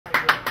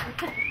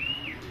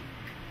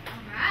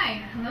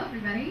Hello,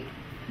 everybody.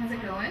 How's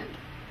it going?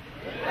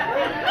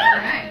 All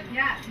right.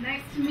 Yeah,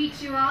 nice to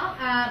meet you all.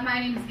 My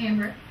name is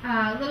Amber.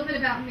 A little bit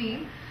about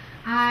me.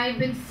 I've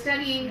been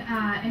studying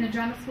in a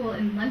drama school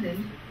in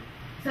London.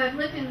 So I've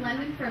lived in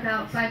London for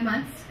about 5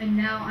 months, and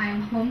now I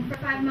am home for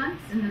 5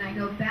 months, and then I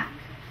go back.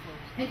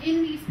 And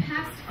in these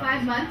past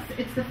 5 months,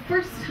 it's the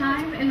first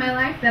time in my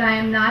life that I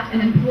am not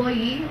an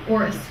employee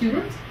or a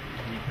student,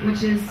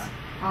 which is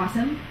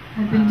awesome.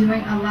 I've been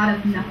doing a lot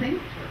of nothing.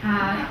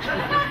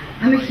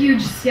 I'm a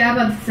huge scab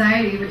on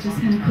society, which is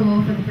kind of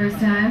cool for the first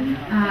time.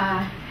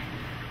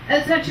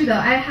 That's not true, though.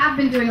 I have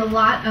been doing a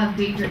lot of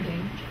day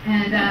drinking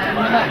and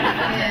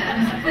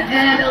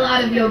a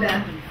lot of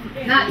yoga.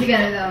 Not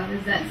together, though,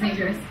 because that's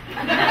dangerous.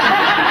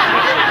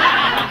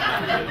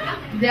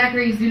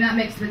 Daiquiris do not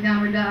mix with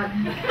downward dog.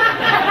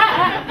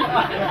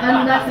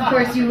 Unless, of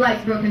course, you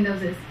like broken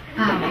noses.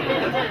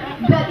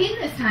 But in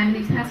this time,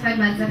 in these past 5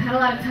 months, I've had a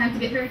lot of time to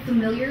get very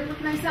familiar with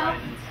myself.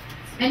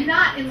 And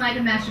not in like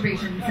a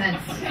masturbation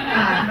sense.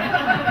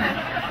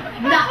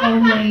 Not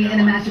only in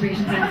a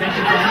masturbation sense, I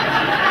should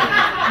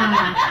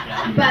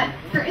say. But,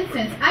 for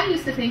instance, I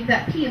used to think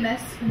that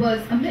PMS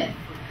was a myth.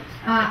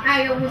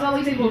 I was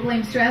always able to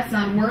blame stress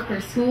on work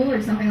or school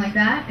or something like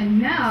that. And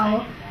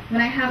now,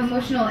 when I have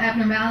emotional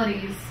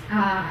abnormalities,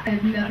 I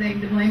have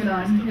nothing to blame it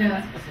on.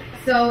 Yeah.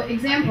 So,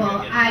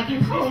 example, I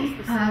came home,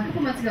 a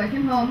couple months ago, I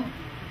came home,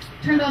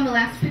 turned on the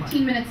last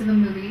 15 minutes of a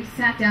movie,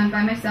 sat down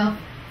by myself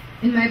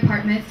in my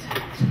apartment,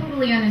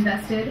 totally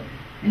uninvested,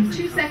 and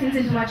 2 seconds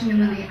into watching the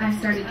movie, I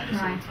started to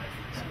cry.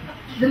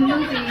 The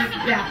movie,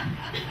 yeah,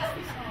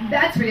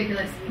 that's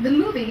ridiculous. The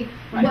movie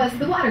was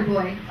The Water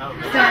Boy.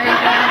 Sorry.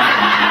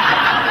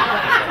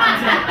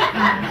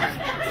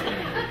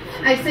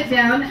 I sit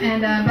down,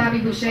 and Bobby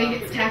Boucher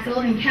gets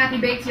tackled, and Kathy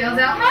Bates yells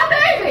out, "My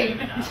baby!"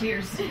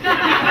 Tears.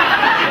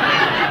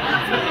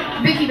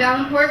 Vicky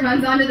Valancourt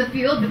runs onto the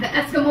field with the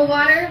Eskimo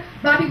water.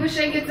 Bobby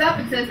Boucher gets up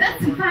and says,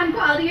 "That's some fine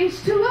quality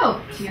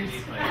H2O." Tears.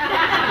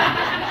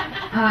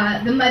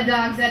 The Mud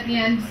Dogs at the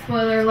end,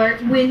 spoiler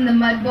alert, win the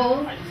Mud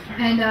Bowl,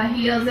 and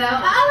he yells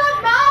out, "I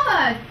love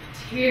Mama!"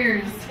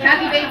 Tears.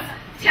 Kathy Bates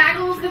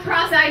tackles the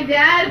cross-eyed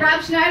dad.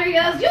 Rob Schneider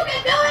yells, "You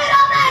can do it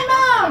all night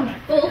long!"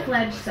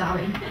 Full-fledged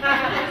sobbing.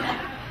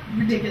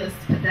 Ridiculous,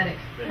 pathetic.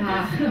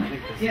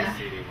 Yeah.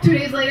 2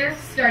 days later,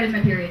 started my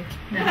period.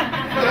 No.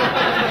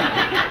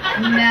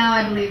 Now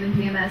I believe in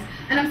PMS.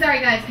 And I'm sorry,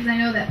 guys, because I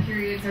know that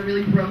periods are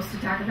really gross to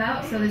talk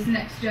about, so this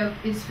next joke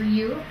is for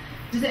you.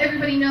 Does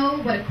everybody know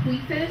what a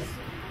queef is?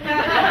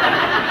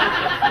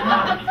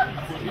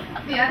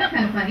 Yeah, that's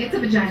kind of funny. It's a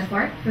vagina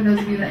fart, for those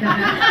of you that don't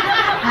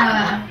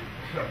know.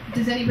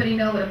 Does anybody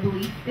know what a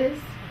belief is?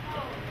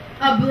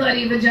 A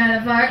bloody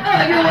vagina fart.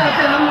 Oh, you're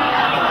welcome.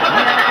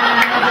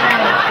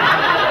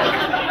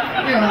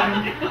 You're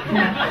welcome.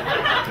 Yeah.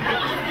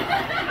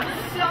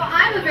 So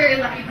I'm a very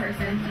lucky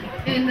person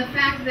in the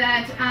fact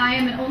that I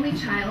am an only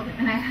child,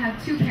 and I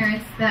have 2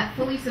 parents that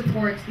fully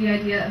support the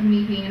idea of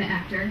me being an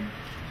actor.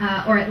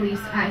 Or at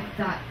least I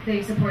thought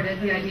they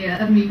supported the idea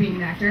of me being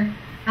an actor.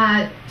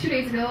 2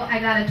 days ago, I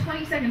got a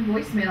 20-second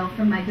voicemail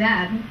from my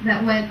dad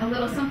that went a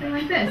little something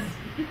like this.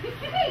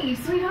 "Hey,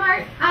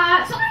 sweetheart, so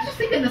I was just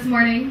thinking this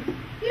morning,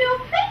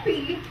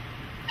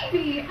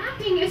 maybe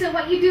acting isn't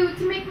what you do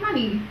to make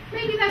money.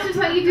 Maybe that's just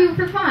what you do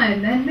for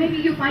fun, and maybe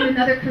you find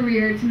another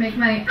career to make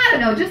money. I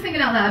don't know, just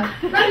thinking out loud.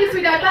 Love you,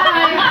 sweetheart,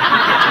 bye."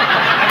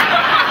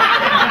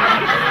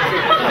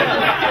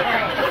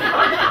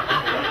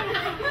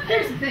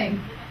 Here's the thing.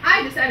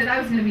 I decided I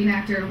was going to be an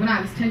actor when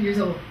I was 10 years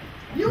old.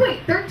 You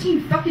wait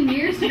 13 fucking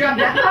years to drop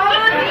that call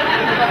on me?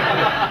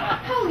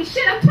 Holy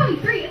shit, I'm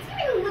 23. It's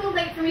getting a little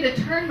late for me to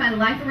turn my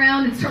life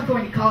around and start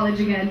going to college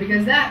again,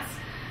 because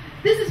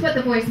this is what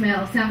the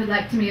voicemail sounded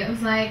like to me. It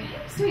was like,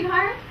 "Hey,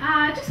 sweetheart,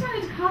 just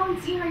wanted to call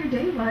and see how your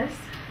day was.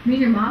 Me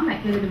and your mom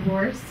might get a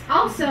divorce.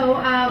 Also,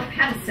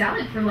 had a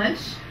salad for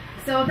lunch.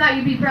 So I thought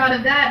you'd be proud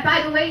of that.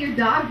 By the way, your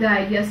dog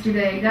died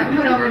yesterday. Got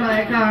run over by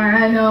a car.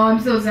 I know, I'm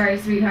so sorry,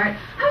 sweetheart.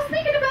 I was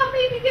thinking about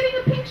maybe getting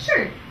a pink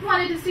shirt.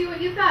 Wanted to see what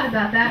you thought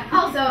about that.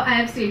 Also, I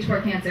have stage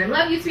 4 cancer.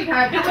 Love you,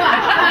 sweetheart.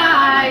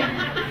 Bye."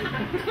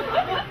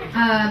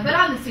 But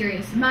on the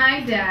serious, my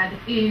dad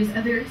is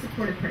a very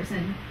supportive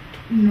person,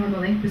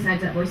 normally,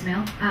 besides that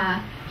voicemail.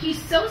 He's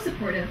so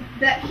supportive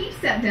that he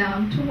sat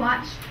down to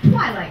watch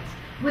Twilight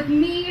with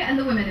me and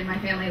the women in my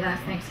family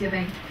last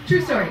Thanksgiving.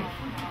 True story.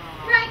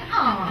 Right?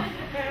 Aw.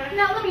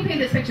 Now let me paint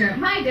this picture.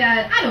 My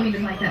dad, I don't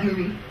even like that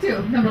movie,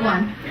 too, number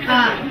 1.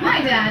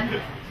 My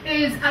dad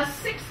is a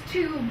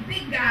 6'2"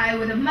 big guy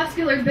with a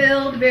muscular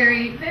build,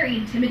 very, very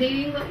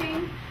intimidating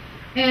looking.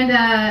 And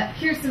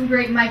here's some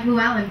great Mike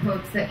Luallen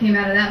quotes that came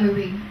out of that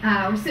movie.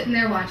 We're sitting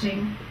there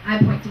watching. I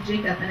point to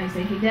Jacob and I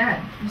say, "Hey,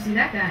 Dad, you see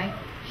that guy?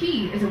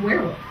 He is a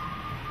werewolf."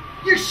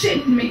 "You're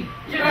shitting me."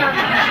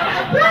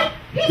 "What?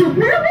 He's a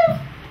werewolf?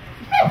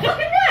 No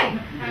fucking way."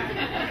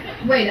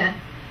 "Wait, Dad."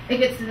 It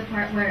gets to the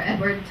part where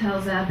Edward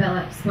tells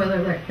Bella, spoiler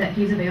alert, that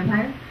he's a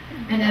vampire.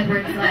 And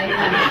Edward's like,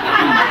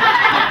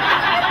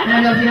 I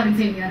don't know if you haven't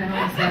seen it yet, I don't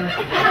want to spoil it.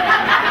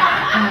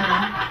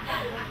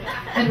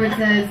 Edward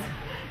says,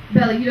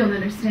 "Bella, you don't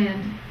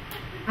understand.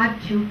 I've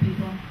killed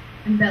people.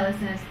 And Bella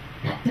says,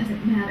 that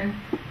doesn't matter.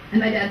 And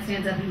my dad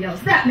stands up and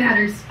yells, that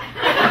matters.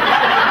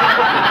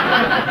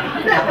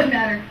 That would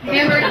matter.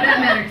 Amber, that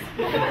matters.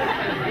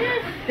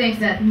 Thanks,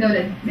 Dad.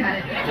 Noted. Got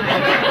it. Put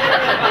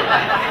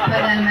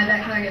that in my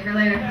back pocket for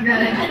later.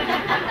 Got it.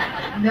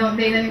 Don't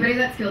date anybody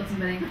that's killed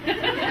somebody.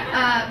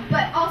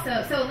 But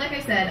also, so like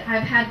I said,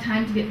 I've had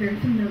time to get very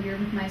familiar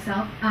with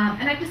myself.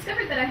 And I've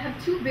discovered that I have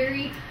two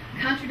very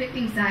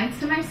contradicting sides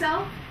to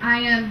myself. I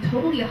am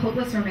totally a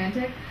hopeless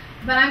romantic,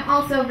 but I'm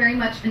also very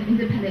much an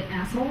independent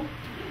asshole.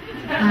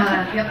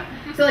 Yep.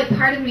 So like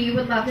part of me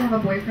would love to have a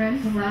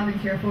boyfriend to love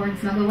and care for and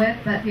snuggle with,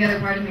 but the other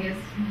part of me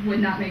would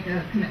not make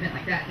a commitment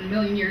like that in a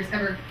million years,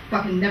 ever,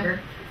 fucking never.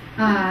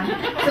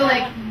 So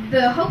like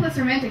the hopeless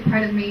romantic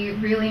part of me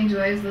really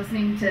enjoys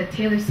listening to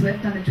Taylor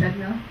Swift on the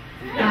treadmill.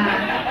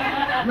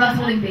 Loves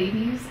holding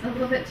babies a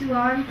little bit too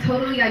long.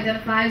 Totally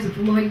identifies with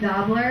Lloyd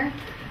Dobler.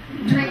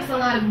 Drinks a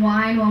lot of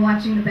wine while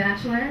watching The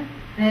Bachelor,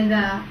 and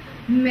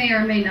may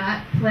or may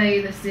not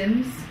play The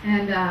Sims,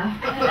 and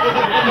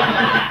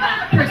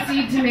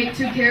proceed to make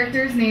two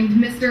characters named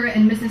Mr.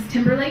 and Mrs.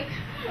 Timberlake,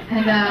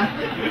 and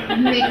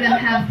make them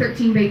have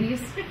 13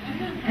 babies,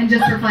 and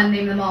just for fun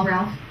name them all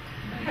Ralph.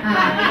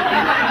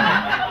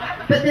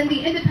 But then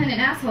the independent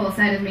asshole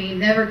side of me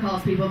never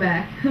calls people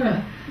back,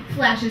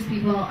 flashes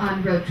people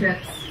on road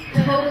trips,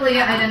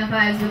 totally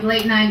identifies with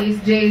late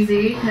 90s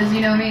Jay-Z, because you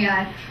know me,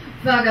 I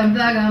fuck 'em,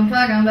 but I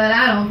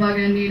don't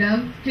fucking need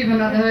 'em. Keep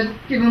 'em out the hood,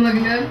 keep 'em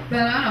looking good,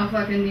 but I don't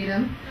fucking need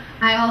 'em.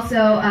 I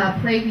also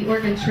play the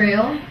Oregon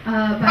Trail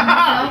by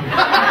myself.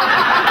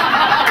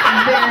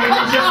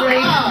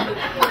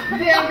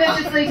 Very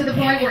viciously to the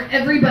point where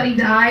everybody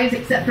dies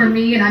except for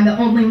me, and I'm the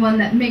only one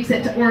that makes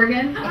it to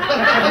Oregon. And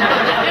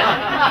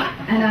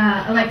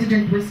I like to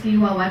drink whiskey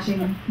while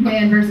watching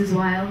Man vs.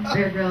 Wild.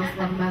 Bear Grylls,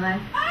 love of my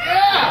life.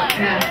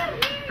 Yeah.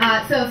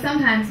 So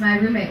sometimes my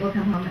roommate will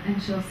come home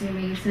and she'll see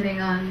me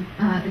sitting on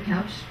the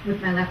couch with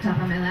my laptop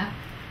on my lap,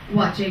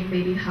 watching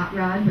maybe Hot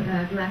Rod with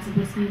a glass of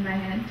whiskey in my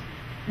hand.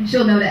 And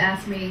she'll know to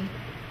ask me,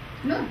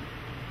 no,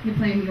 you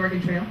playing the Oregon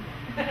Trail?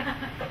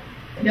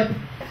 Yep.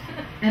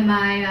 Am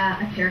I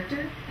a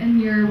character in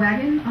your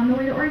wagon on the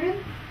way to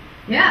Oregon?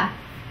 Yeah.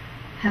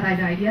 Have I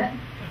died yet?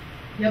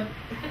 Yep.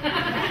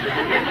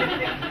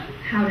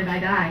 How did I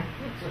die?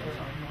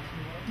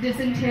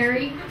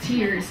 Dysentery,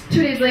 tears.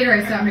 2 days later,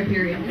 I stopped my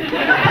period.